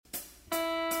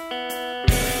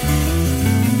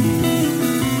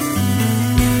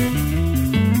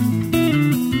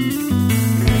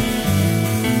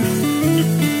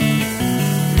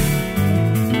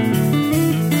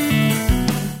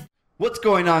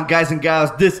going on, guys and gals?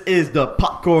 This is the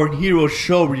Popcorn Hero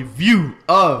Show review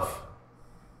of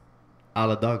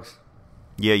Isle of Dogs.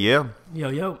 Yeah.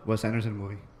 Yo. Wes Anderson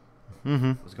movie.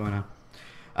 Mm-hmm. What's going on?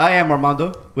 I am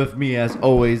Armando. With me, as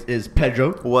always, is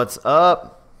Pedro. What's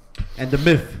up? And the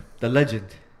myth, the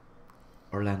legend,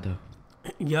 Orlando.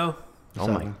 Yo.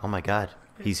 Oh my God.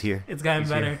 He's here. It's gotten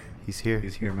better. He's here.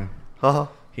 He's here, man. Oh,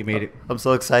 He made it. I'm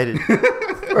so excited.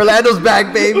 Orlando's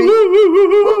back, baby.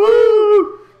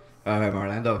 I'm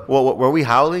Orlando. What were we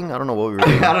howling? I don't know what we were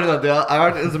doing. I don't know.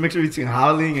 There's a mixture between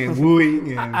howling and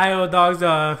wooing. And... IO dogs,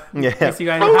 Yeah. makes you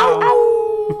guys howl.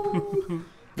 All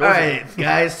right,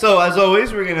 guys. So, as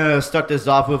always, we're going to start this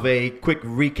off with a quick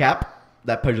recap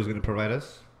that Pedro's going to provide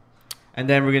us. And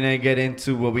then we're going to get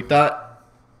into what we thought,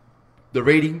 the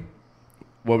rating,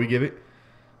 what we give it.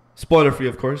 Spoiler free,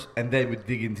 of course. And then we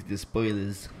dig into the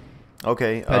spoilers.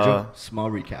 Okay. Pedro, small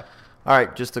recap. All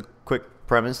right. Just a quick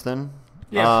premise then.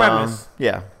 Yeah, premise.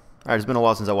 Yeah. All right. It's been a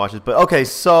while since I watched it. But okay.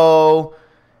 So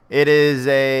it is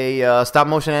a stop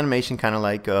motion animation, kind of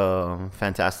like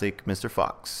Fantastic Mr.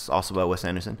 Fox, also by Wes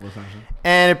Anderson.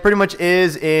 And it pretty much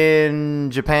is in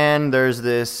Japan. There's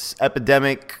this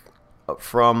epidemic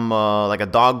from like a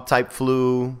dog type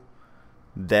flu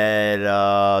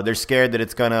that they're scared that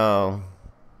it's going to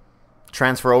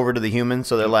transfer over to the humans.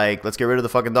 So they're like, let's get rid of the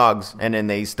fucking dogs. And then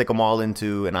they stick them all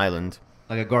into an island.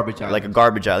 Like a garbage island. Like a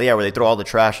garbage island. Yeah, where they throw all the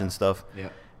trash and stuff. Yeah.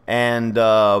 And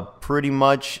pretty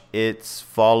much it's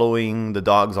following the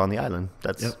dogs on the island.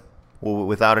 That's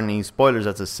without any spoilers,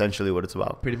 that's essentially what it's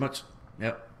about. Pretty much.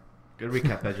 Yep. Good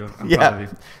recap, Pedro. I'm Yeah. proud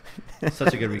of you.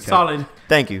 Such a good recap. Solid.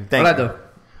 Thank you. Orlando,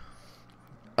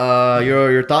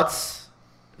 your thoughts?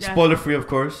 Yeah. Spoiler free, of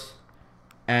course.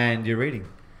 And your rating.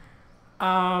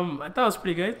 I thought it was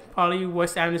pretty good. Probably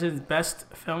Wes Anderson's best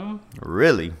film.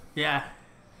 Really? Yeah.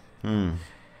 I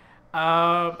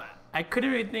couldn't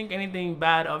really think anything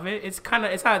bad of it. It's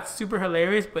not super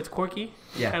hilarious, but it's quirky.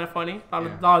 Yeah. Kind of funny. A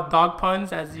lot of dog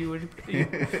puns, as you would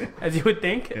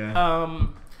think. Yeah.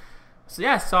 So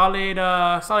yeah, solid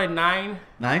 9.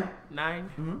 9? 9.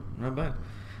 Mm-hmm. Not bad.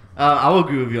 I will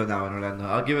agree with you on that one, Orlando.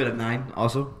 I'll give it a 9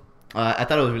 also. I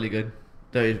thought it was really good.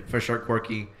 For sure,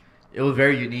 quirky. It was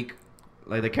very unique.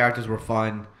 Like, the characters were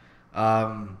fun.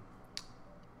 I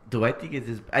think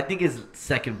it's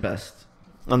second best.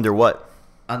 Under what?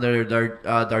 Under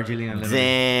Darjeeling Unlimited.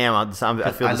 Damn, I feel the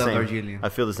I love same. Darjeeling. I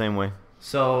feel the same way.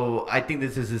 So I think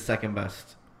this is his second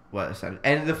best.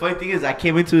 And the funny thing is, I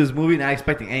came into this movie not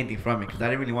expecting anything from it because I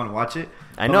didn't really want to watch it.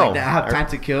 I But, know. Like, I have time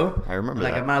to kill. I remember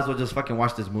Like, that. I might as well just fucking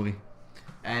watch this movie.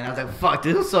 And I was like, "Fuck,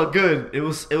 this was so good." It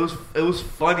was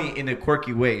funny in a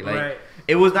quirky way. Like, Right.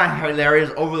 it was not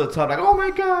hilarious, over the top, like, "Oh my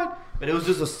god!" But it was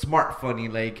just a smart funny.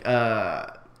 Like,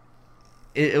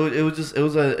 it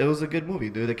was a good movie,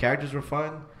 dude. The characters were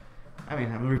fun. I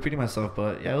mean, I'm repeating myself,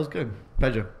 but yeah, it was good.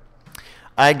 Pedro.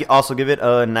 I also give it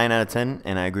a 9 out of 10,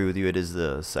 and I agree with you. It is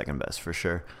the second best for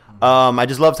sure. I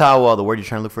just loved how the word you're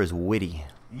trying to look for is witty.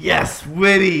 Yes,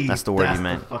 witty. That's the word you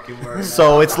meant. The fucking word.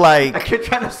 So it's like I kept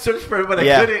trying to search for it, but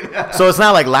I couldn't. So it's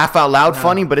not like laugh out loud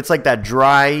funny, but it's like that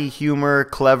dry humor,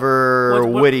 clever,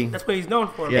 witty. That's what he's known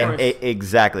for. Yeah. Of course.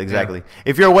 Exactly.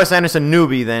 If you're a Wes Anderson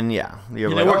newbie, then yeah,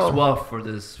 you're It like, works oh. well for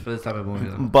this type of movie.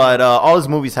 Though. But all his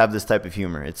movies have this type of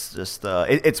humor. It's just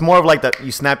it's more of like that.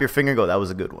 You snap your finger, and go, that was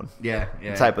a good one. Yeah.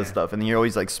 Type of stuff, and then you're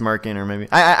always like smirking, or maybe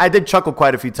I did chuckle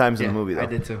quite a few times in the movie though. I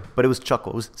did too. But it was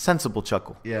chuckle. It was sensible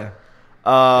chuckle. Yeah.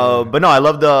 But no, I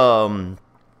love the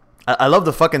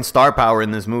fucking star power in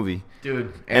this movie,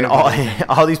 Dude. and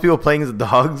all these people playing as the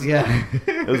dogs. Yeah.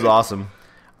 It was awesome.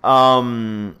 Let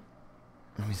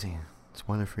me see.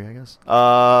 Spoiler free, I guess.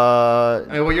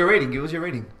 Well, your rating. Give us your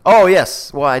rating. Oh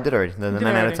yes. Well, I did already. The 9 out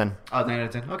of already. 10. Oh, 9 out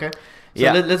of 10. Okay. So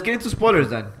Yeah. let's get into spoilers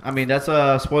then. I mean, that's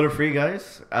spoiler free,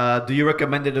 guys. Do you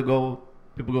recommend it people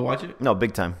go watch it? No,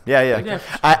 big time. Yeah. Yeah.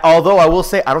 Although I will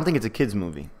say, I don't think it's a kids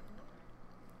movie.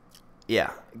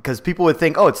 Yeah, because people would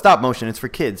think, oh, it's stop motion, it's for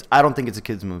kids. I don't think it's a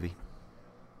kids movie.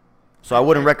 So I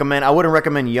wouldn't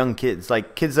recommend young kids,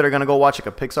 like kids that are gonna go watch like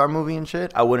a Pixar movie and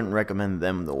shit. I wouldn't recommend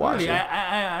them to watch Really, it.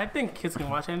 I think kids can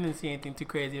watch it. I didn't see anything too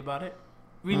crazy about it.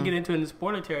 We can get into it in the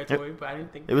spoiler territory, but I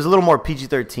didn't think It was a little more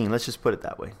PG-13. Let's just put it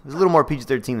that way. It was a little more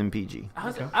PG-13 than PG.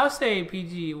 I would say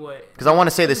PG. What? Because I want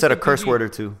to say they said a curse PG. word or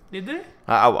two. Did they?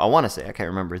 I want to say, I can't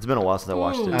remember. It's been a while since I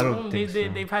watched it. I don't think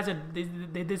so.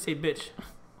 They did say bitch.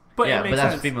 But Yeah, it but makes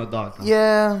that's sense. female dog. Though.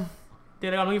 Yeah.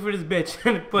 They're like, I'm looking for this bitch,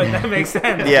 but that makes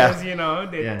sense. Yeah. Because, you know.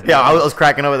 Yeah. Yeah, I was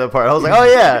cracking up at that part. I was like, oh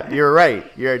yeah, you're right.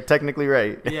 You're technically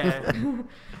right. Yeah.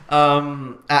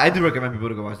 I do recommend people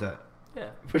to go watch that. Yeah.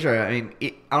 For sure. I mean,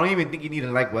 I don't even think you need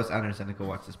to like Wes Anderson to go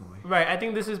watch this movie. Right. I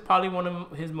think this is probably one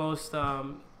of his most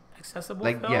accessible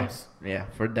Like films yeah,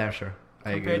 for damn sure.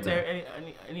 I agree compared with to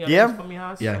that. any other Yeah. from your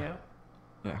house. Yeah.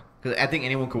 Yeah, because I think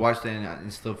anyone could watch that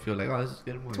and still feel like, oh, this is a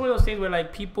good It's movie. one of those things where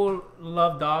like people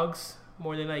love dogs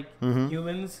more than like Mhm.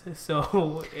 humans.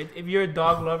 So if you're a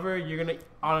dog lover, you're gonna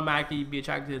automatically be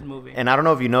attracted to this movie. And I don't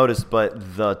know if you noticed,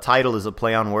 but the title is a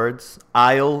play on words.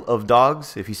 Isle of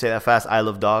Dogs. If you say that fast, I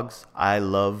love dogs. I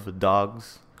love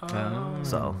dogs.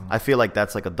 So I feel like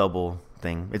that's like a double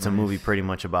thing. It's a movie pretty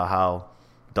much about how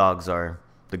dogs are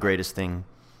the greatest thing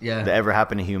Yeah. that ever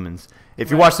happened to humans. If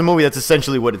you watch the movie, that's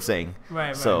essentially what it's saying.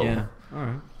 Right. So Yeah. All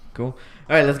right. Cool.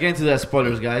 All right, let's get into that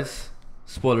spoilers, guys.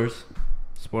 Spoilers.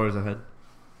 Spoilers ahead.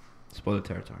 Spoiler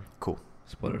territory. cool.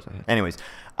 Spoilers ahead. Anyways,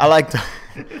 I liked.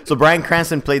 So Bryan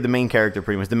Cranston played the main character,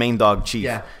 pretty much the main dog, Chief.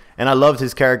 Yeah. And I loved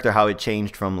his character, how it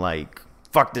changed from like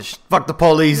fuck the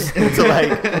police to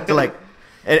like.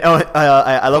 And,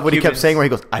 I love what he kept Humans. saying, where he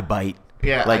goes, "I bite."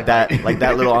 Yeah. Like that, like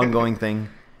that little ongoing thing.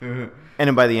 that. And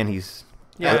then by the end, he's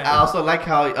Yeah. I also like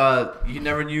how you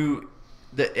never knew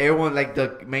that everyone, like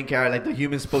the main character, like the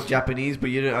humans spoke Japanese, but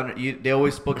you didn't. They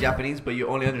always spoke Japanese, but you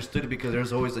only understood it because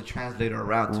there's always a translator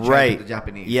around to translate right. the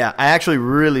Japanese. Yeah, I actually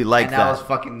really liked and that was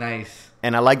fucking nice.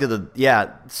 And I liked it.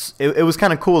 It was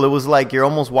kind of cool. It was like you're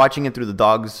almost watching it through the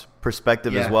dog's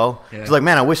perspective as Yeah. well. Yeah. It's like,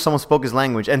 man, I wish someone spoke his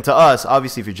language. And to us,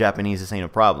 obviously, if you're Japanese, this ain't a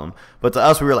problem. But to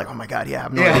us, we were like, oh my god, yeah, I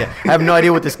have no Yeah. idea. I have no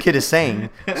idea what this kid is saying.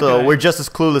 So we're just as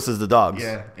clueless as the dogs.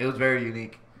 Yeah, it was very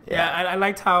unique. Yeah, I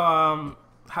liked how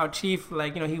Chief,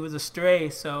 like, you know, he was a stray,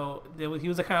 so he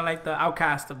was kind of like the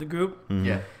outcast of the group. Mhm.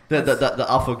 Yeah, the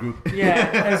alpha group.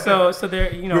 Yeah, and so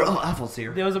there, you know, We're all alphas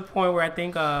here. there was a point where I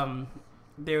think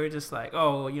they were just like,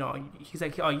 oh, you know, he's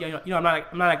like, oh, you know, I'm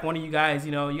not like one of you guys,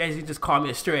 you know, you guys can just call me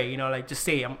a stray, you know, like just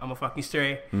say I'm a fucking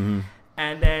stray. Mhm.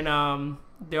 And then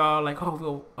they're all like,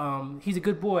 oh, well, he's a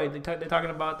good boy. They're talking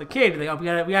about the kid. Like, oh, we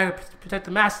gotta protect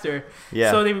the master. Yeah.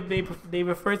 So they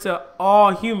refer to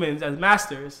all humans as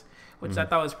masters, which I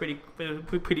thought was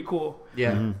pretty cool.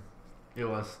 Yeah, Mhm. it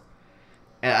was.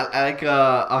 And I like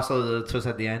also the twist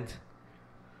at the end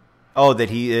Oh, that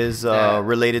he is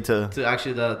related to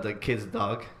actually the kid's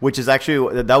dog. which is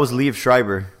actually, that was Liev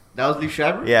Schreiber. That was Liev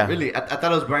Schreiber? Yeah. Really? I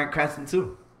thought it was Bryan Cranston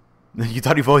too. You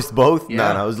thought he voiced both?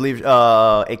 Yeah. No, it was Liev,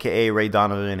 a.k.a. Ray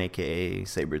Donovan, a.k.a.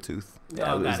 Sabretooth.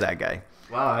 Yeah, Oh, it was got it. that guy.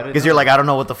 Wow, I didn't Because know you're like, that. I don't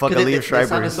know what the fuck a 'Cause Liev they Schreiber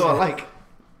sounded is. so alike.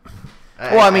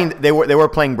 Well, I mean, they were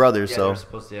playing brothers, yeah, so. they're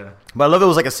supposed to, yeah. But I love it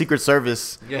was like a Secret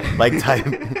Service Yeah. like type.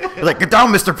 It was like, get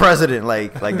down, Mr. President,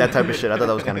 like that type of shit. I thought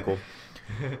that was kind of cool.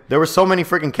 There were so many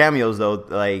freaking cameos though,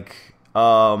 like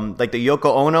the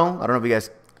Yoko Ono. I don't know if you guys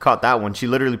caught that one. She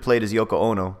literally played as Yoko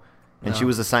Ono, and she No.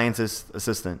 was a scientist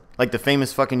assistant, like the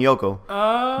famous fucking Yoko,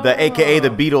 Oh. the AKA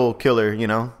the Beetle Killer. You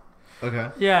know? Okay.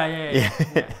 Yeah.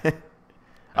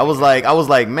 I was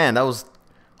like, man, that was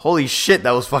holy shit.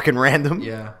 That was fucking random.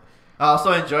 Yeah. I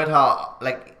also enjoyed how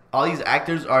like all these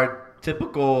actors are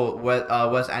typical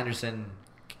Wes Anderson.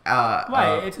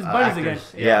 Right, it's his buddies again.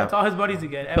 actors. Yeah. It's all his buddies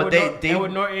again. But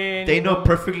Edward Norton. They know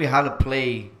perfectly how to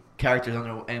play characters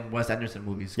in Wes Anderson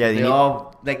movies. Yeah, they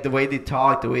all like the way they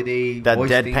talk, the way they That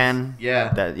voice deadpan. things.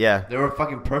 Yeah, they were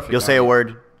fucking perfect. You'll say a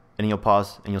word, and you'll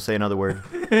pause, and you'll say another word,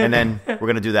 and then we're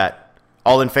gonna do that.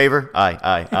 All in favor?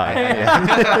 Aye.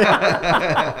 Yeah.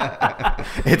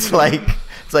 It's like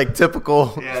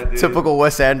typical Yeah, dude. typical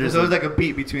Wes There's Anderson. always like a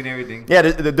beat between everything. Yeah,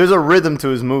 there's a rhythm to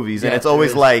his movies, and Yeah, it's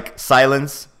always there is. like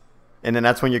silence, and then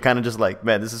that's when you're kind of just like,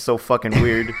 man, this is so fucking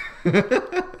weird.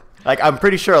 Like, I'm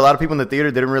pretty sure a lot of people in the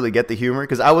theater didn't really get the humor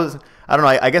because I don't know,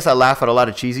 I guess I laugh at a lot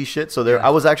of cheesy shit, so Yeah. I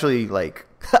was actually like,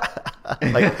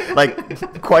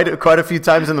 like quite a few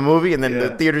times in the movie, and then the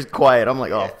Yeah. theater's quiet. I'm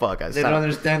like, oh fuck, They don't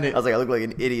understand it. I was like, I look like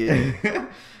an idiot.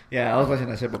 Yeah, I was watching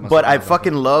that shit by myself. But I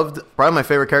fucking loved. Probably my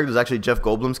favorite character was actually Jeff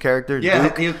Goldblum's character. Yeah,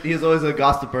 Duke. he was always a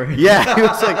gossiper. Yeah, he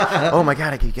was like, oh my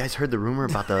god, you guys heard the rumor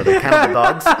about the cannibal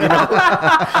dogs? You know?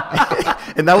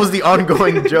 And that was the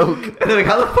ongoing joke. And they're like,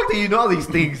 how the fuck do you know all these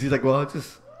things? He's like, well, I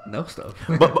just know stuff.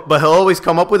 But he'll always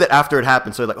come up with it after it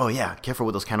happens. So he's like, oh yeah, careful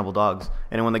with those cannibal dogs.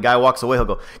 And then when the guy walks away, he'll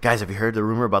go, guys, have you heard the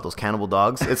rumor about those cannibal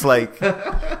dogs? It's like,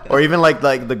 or even like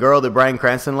the girl that Bryan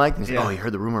Cranston liked. And he's like, Yeah. oh, you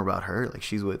heard the rumor about her? Like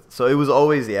she's with. So it was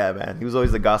always, yeah, man. He was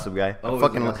always the gossip guy. I Always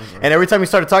fucking the gossip guy. and every time he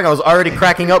started talking, I was already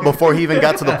cracking up before he even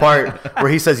got to the part where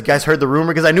he says, you guys heard the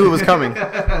rumor? Because I knew it was coming.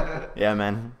 Yeah,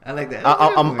 man. I like that.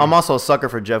 I'm also a sucker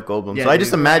for Jeff Goldblum. Yeah, so I dude,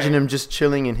 just imagine right. him just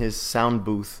chilling in his sound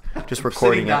booth, just Sitting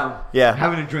recording it. down, Yeah.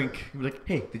 having a drink. He'd be like,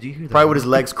 hey, did you hear that? Probably with his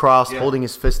legs crossed, Yeah. holding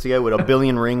his fist together with a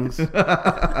billion rings.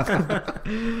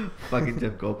 Fucking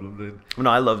Jeff Goldblum, dude. No,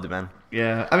 I loved it, man.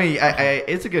 Yeah, I mean, I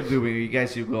it's a good movie. You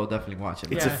guys should go definitely watch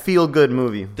it. It's Yeah. a feel-good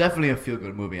movie. Definitely a feel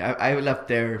good movie. I left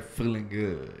there feeling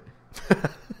good.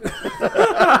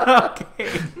 Okay.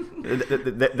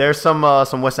 There's some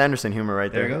Wes Anderson humor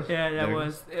right There there. it goes. Yeah,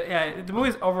 There it the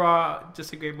movie's overall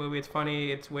just a great movie. It's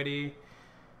funny, it's witty.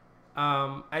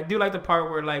 I do like the part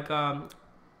where like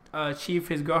Chief,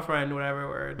 his girlfriend, whatever,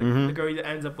 where the girl he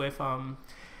ends up with,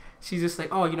 she's just like,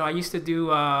 oh, I used to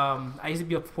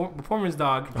be a performance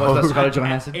dog. Oh, that's Scarlett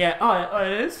Johansson. Yeah. Oh,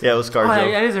 it is. Yeah, it was ScarJo. Oh,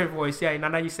 yeah, it is her voice. Yeah.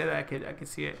 Now you said that, I could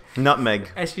see it. Nutmeg.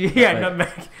 And Nutmeg.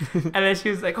 And then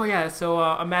she was like, oh yeah,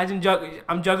 so imagine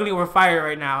I'm juggling over fire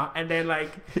right now, and then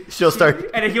like She'll start.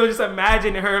 and then he'll just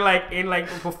imagine her like in like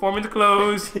performance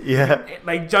clothes, Yeah.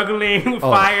 like juggling with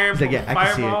Oh, fire, he's like, yeah, I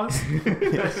can see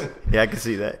fireballs. Yeah, I can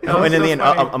see that. That was And in so the end,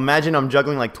 funny. imagine I'm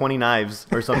juggling like 20 knives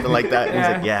or something like that. And he's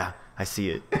like, yeah, I see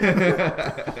it.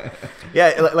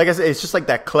 Yeah, like I said, it's just like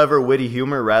that clever, witty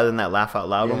humor rather than that laugh out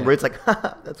loud one Yeah. where it's like,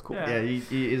 haha, that's cool. Yeah. Yeah,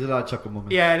 he's a lot of chuckle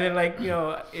moments. Yeah, and then like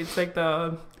it's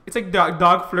like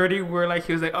dog flirty where like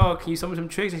he was like, oh, can you show me some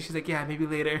tricks? And she's like, yeah, maybe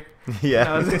later. Yeah. And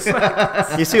I was just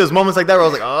like, You see those moments like that where I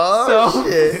was like, oh,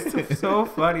 shit. so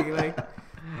funny. Like,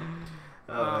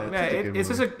 it's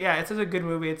it's just a good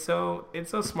movie. It's so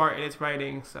smart in its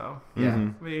writing. So Yeah.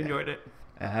 Mhm. really enjoyed it.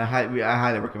 I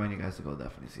highly recommend you guys to go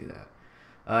definitely see that.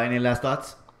 Any last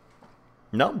thoughts?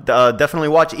 No, definitely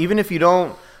watch. Even if you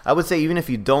don't, I would say even if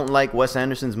you don't like Wes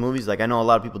Anderson's movies, like I know a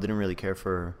lot of people didn't really care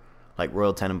for like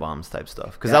Royal Tenenbaums type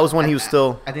stuff because that was when he was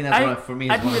still. I think that's one of, for me.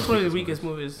 I think it's one of the weakest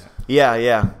movies. Yeah.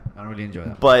 I don't really enjoy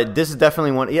that. But this is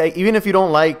definitely one. Yeah, even if you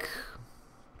don't like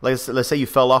let's say you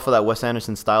fell off of that Wes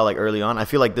Anderson style like early on, I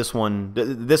feel like this one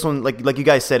like you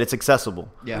guys said, it's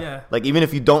accessible. Yeah. Like even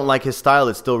if you don't like his style,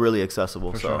 it's still really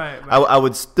accessible. For so sure. Right. I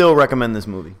would still recommend this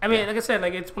movie. I mean, like I said,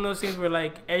 like it's one of those things where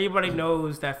like everybody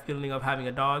knows that feeling of having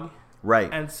a dog, Right.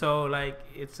 and so like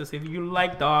it's just if you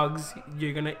like dogs,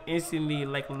 you're gonna instantly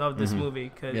like love this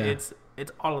movie because Yeah.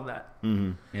 it's all of that.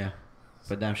 Hmm. Yeah.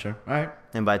 But damn sure. All right.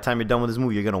 And by the time you're done with this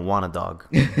movie, you're gonna want a dog.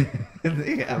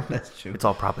 Yeah, that's true. It's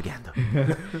all propaganda.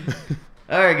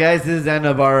 All right, guys. This is the end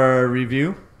of our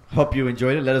review. Hope you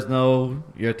enjoyed it. Let us know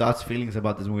your thoughts, feelings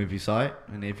about this movie if you saw it,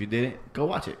 and if you didn't, go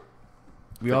watch it.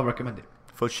 We all recommend it.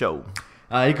 For sure.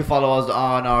 You can follow us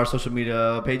on our social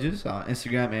media pages,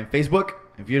 Instagram and Facebook.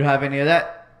 If you don't have any of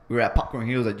that, we're at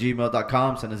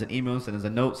popcornheroes@gmail.com. Send us an email, send us a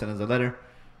note, send us a letter.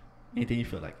 Anything you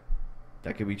feel like.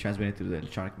 That could be transmitted through the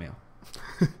electronic mail.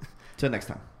 Till next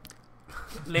time.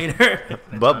 Later.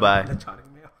 Bye-bye. Electronic.